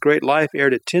 It's a Great Life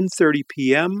aired at 10:30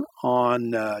 p.m.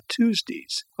 on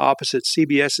Tuesdays, opposite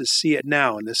CBS's See It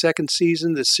Now. In the second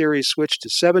season, the series switched to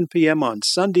 7 p.m. on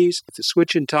Sundays. With the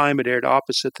switch in time, it aired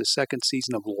opposite the second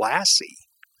season of Lassie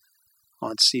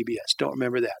on CBS. Don't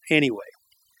remember that. Anyway,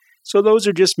 so those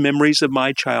are just memories of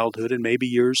my childhood and maybe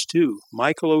yours too.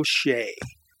 Michael O'Shea,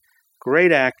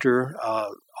 great actor,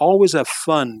 always a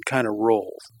fun kind of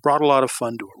role. Brought a lot of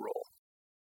fun to a role.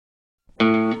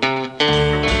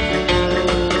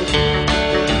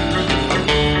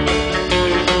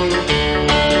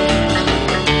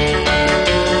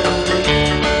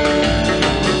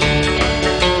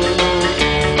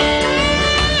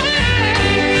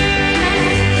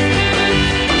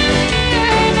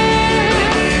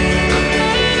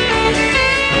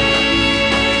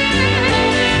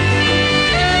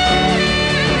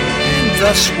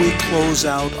 Thus we close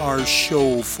out our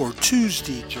show for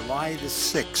Tuesday, July the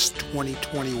 6th,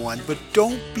 2021. But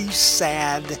don't be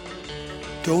sad.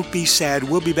 Don't be sad.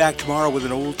 We'll be back tomorrow with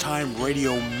an old-time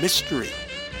radio mystery.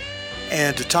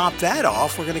 And to top that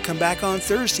off, we're going to come back on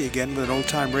Thursday again with an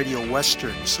old-time radio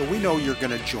western. So we know you're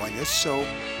going to join us. So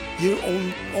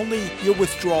only your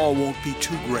withdrawal won't be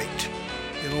too great.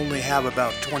 You'll only have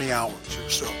about 20 hours or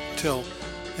so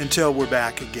until we're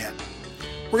back again.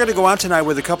 We're going to go out tonight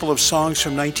with a couple of songs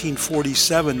from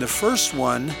 1947. The first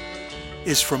one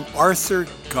is from Arthur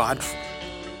Godfrey,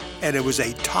 and it was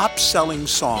a top-selling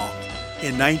song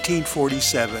in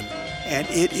 1947, and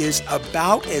it is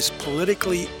about as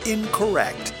politically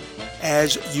incorrect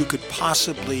as you could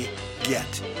possibly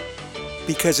get,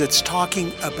 because it's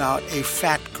talking about a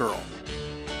fat girl.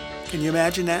 Can you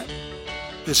imagine that?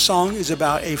 The song is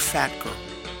about a fat girl,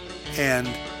 and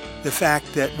the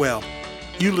fact that, well,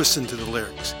 you listen to the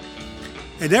lyrics.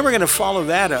 And then we're going to follow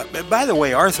that up. By the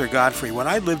way, Arthur Godfrey, when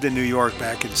I lived in New York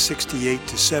back in 68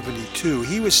 to 72,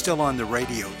 he was still on the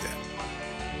radio then.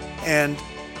 And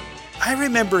I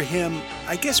remember him,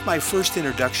 I guess my first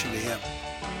introduction to him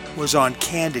was on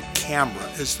Candid Camera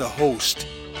as the host.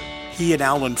 He and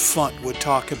Alan Funt would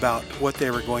talk about what they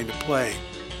were going to play.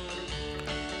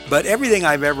 But everything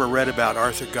I've ever read about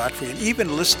Arthur Godfrey, and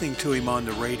even listening to him on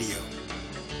the radio,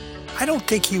 I don't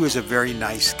think he was a very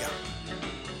nice guy.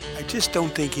 I just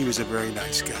don't think he was a very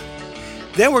nice guy.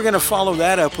 Then we're going to follow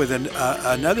that up with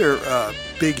another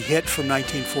big hit from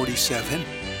 1947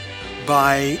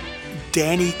 by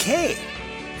Danny Kaye,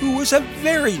 who was a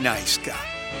very nice guy.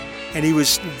 And he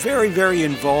was very, very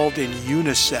involved in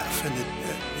UNICEF and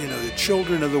the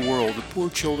children of the world, the poor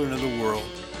children of the world.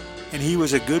 And he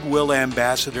was a goodwill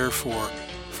ambassador for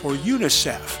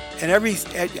UNICEF. And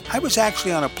I was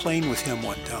actually on a plane with him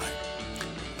one time.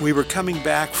 We were coming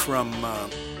back from,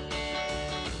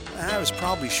 it was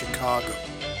probably Chicago.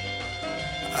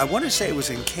 I want to say it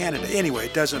was in Canada. Anyway,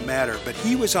 it doesn't matter. But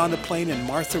he was on the plane and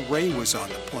Martha Ray was on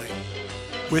the plane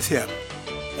with him.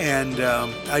 And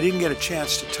I didn't get a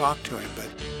chance to talk to him, but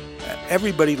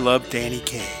everybody loved Danny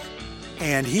Kaye.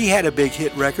 And he had a big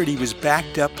hit record. He was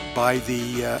backed up by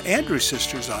the Andrews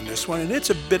Sisters on this one. And it's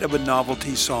a bit of a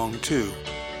novelty song, too.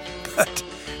 But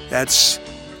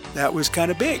that was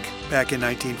kind of big back in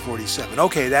 1947.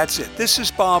 Okay, that's it. This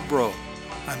is Bob Broe.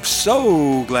 I'm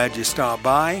so glad you stopped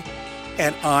by,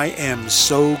 and I am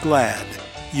so glad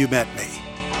you met me.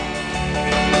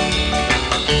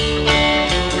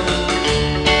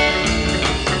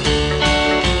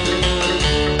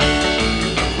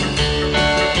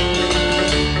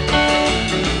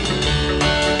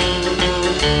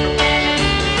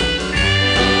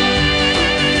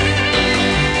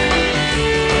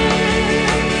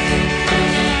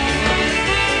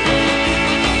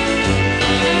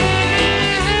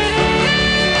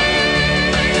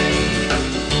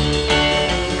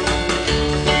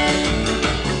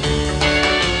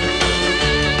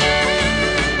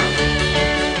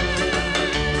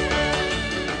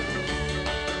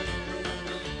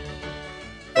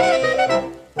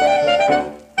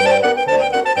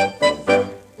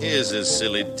 Here's a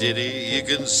silly ditty, you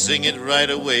can sing it right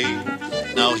away.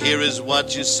 Now here is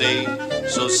what you say,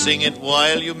 so sing it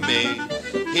while you may.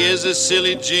 Here's a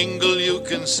silly jingle, you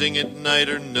can sing it night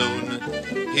or noon.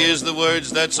 Here's the words,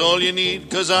 that's all you need,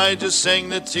 'cause I just sang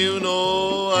the tune.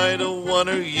 Oh, I don't want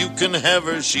her, you can have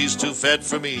her, she's too fat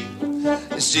for me.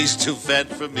 She's too fat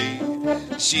for me.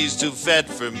 She's too fat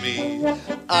for me.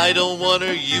 I don't want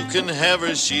her, you can have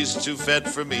her, she's too fat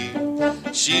for me.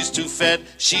 She's too fat,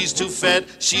 she's too fat,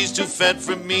 she's too fat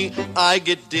for me. I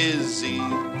get dizzy,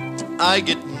 I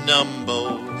get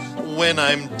numbo when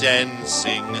I'm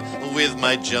dancing with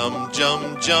my jumbo.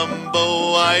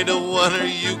 I don't want her,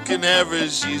 you can have her,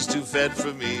 she's too fat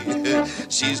for me.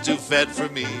 She's too fat for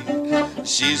me.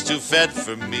 She's too fat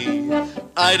for me.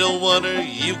 I don't want her,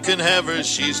 you can have her,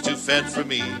 she's too fat for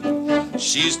me.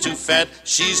 She's too fat,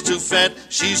 she's too fat,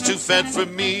 she's too fat for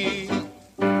me.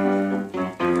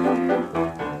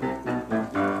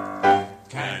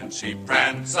 Can she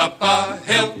prance up a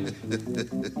hill?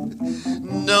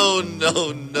 No,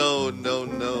 no, no, no,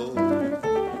 no.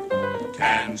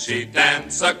 Can she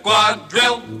dance a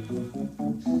quadrille?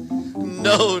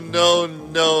 No, no,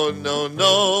 no, no,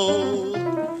 no.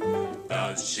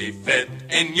 Does she fit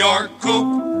in your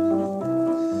coupe?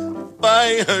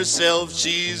 By herself,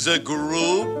 she's a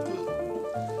group.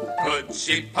 Could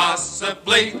she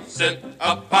possibly sit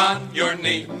upon your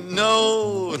knee?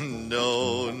 No,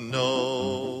 no,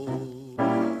 no.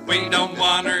 We don't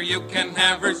want her, you can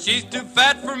have her, she's too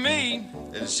fat for me.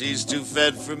 And she's too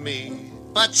fat for me.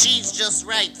 but she's just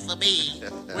right for me.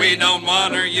 We don't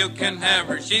want her, you can have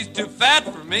her. She's too fat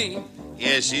for me.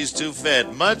 Yeah, she's too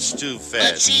fat, much too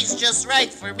fat. But she's just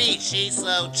right for me. She's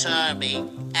so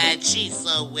charming, and she's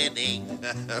so winning.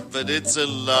 But it's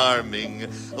alarming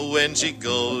when she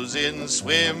goes in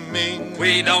swimming.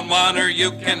 We don't want her,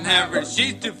 you can have her.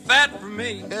 She's too fat for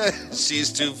me.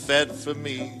 She's too fat for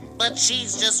me. But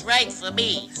she's just right for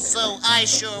me. So I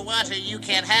sure want her, you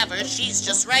can't have her. She's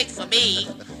just right for me.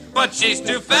 But she's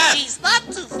too fat. She's not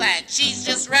too fat. She's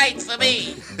just right for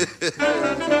me.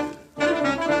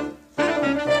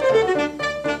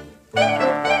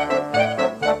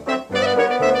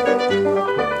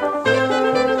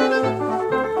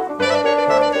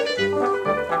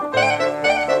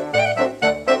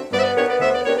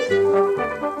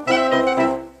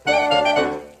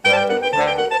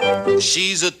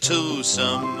 She's a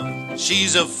twosome,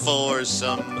 she's a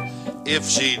foursome. If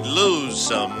she'd lose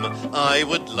some, I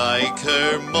would like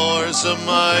her more. Some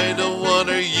I don't want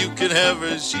her, you can have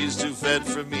her. She's too fat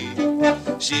for me.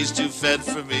 She's too fat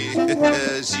for me.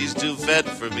 She's too fat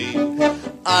for me.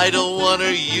 I don't want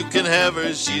her, you can have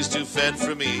her. She's too fat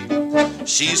for me.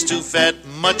 She's too fat,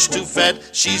 much too fat.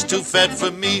 She's too fat for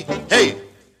me. Hey!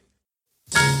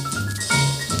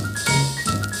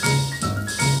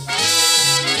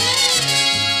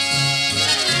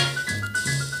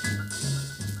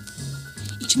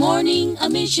 Each morning a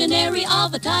missionary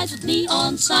advertised with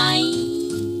neon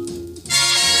signs.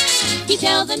 He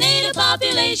tells the native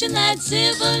population that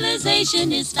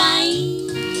civilization is fine.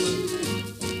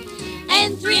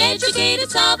 And 3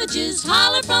 educated savages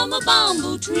holler from a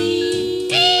bamboo tree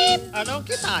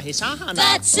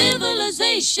that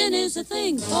civilization is a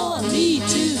thing for me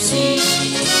to see.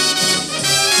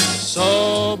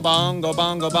 So bongo,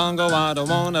 bongo, bongo, I don't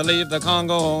wanna leave the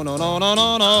Congo. Oh, no, no, no,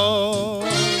 no, no.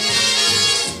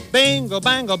 Bingo,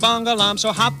 bango, bongo, I'm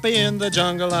so happy in the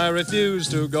jungle I refuse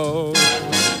to go.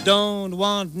 Don't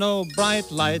want no bright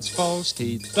lights, false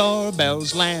teeth,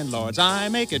 doorbells, landlords, I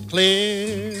make it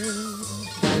clear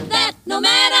that no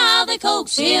matter how they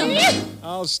coax him,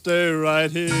 I'll stay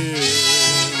right here.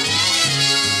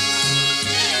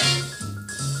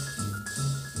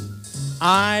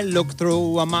 I look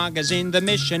through a magazine the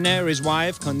missionary's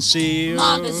wife concealed.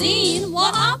 Magazine?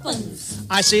 What happens?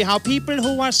 I see how people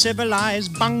who are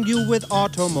civilized bung you with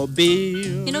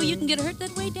automobiles. You know you can get hurt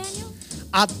that way, Daniel?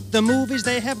 At the movies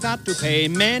they have got to pay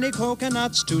many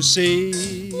coconuts to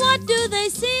see. What do they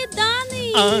see,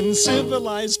 Donnie?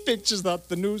 Uncivilized pictures that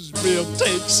the newsreel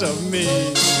takes of me.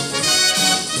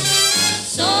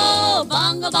 So,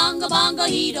 bongo, bongo, bongo,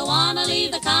 he don't wanna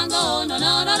leave the Congo. No,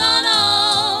 no, no, no,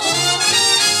 no.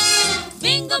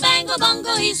 Bingo, bango,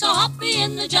 bongo, he's so happy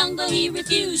in the jungle he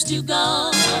refused to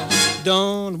go.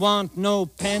 Don't want no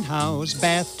penthouse,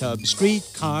 bathtub,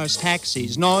 streetcars,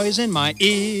 taxis, noise in my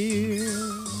ear.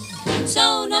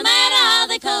 So no matter how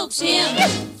they coax him,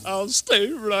 I'll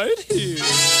stay right here.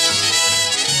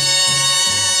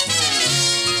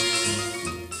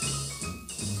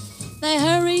 They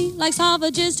hurry like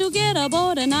savages to get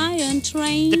aboard an iron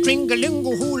train. The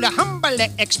Tringalingo Hula Humbale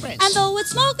Express. And though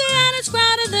it's smoky and it's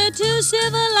crowded, they're too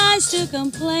civilized to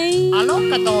complain.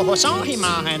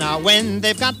 When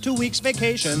they've got 2 weeks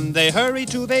vacation, they hurry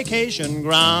to vacation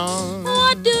ground.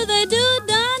 What do they do,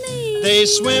 Donnie? They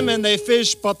swim and they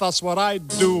fish, but that's what I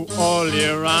do all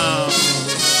year round.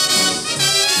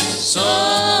 So,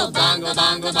 bongo,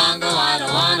 bongo, bongo, I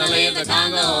don't wanna leave the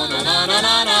Congo. No, no, no,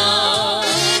 no, no.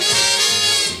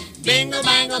 Bingo,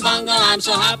 bango, bongo, I'm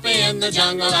so happy in the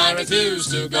jungle I refuse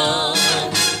to go.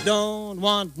 Don't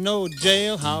want no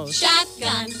jailhouse,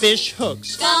 shotgun, fish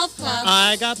hooks, golf club.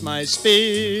 I got my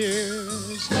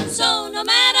spears. So no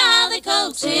matter how they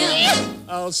coax him,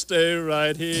 I'll stay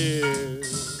right here.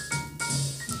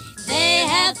 They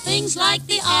have things like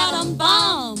the atom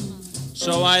bomb.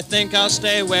 So I think I'll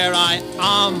stay where I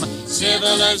am.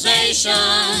 Civilization,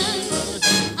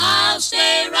 I'll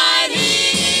stay right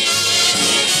here.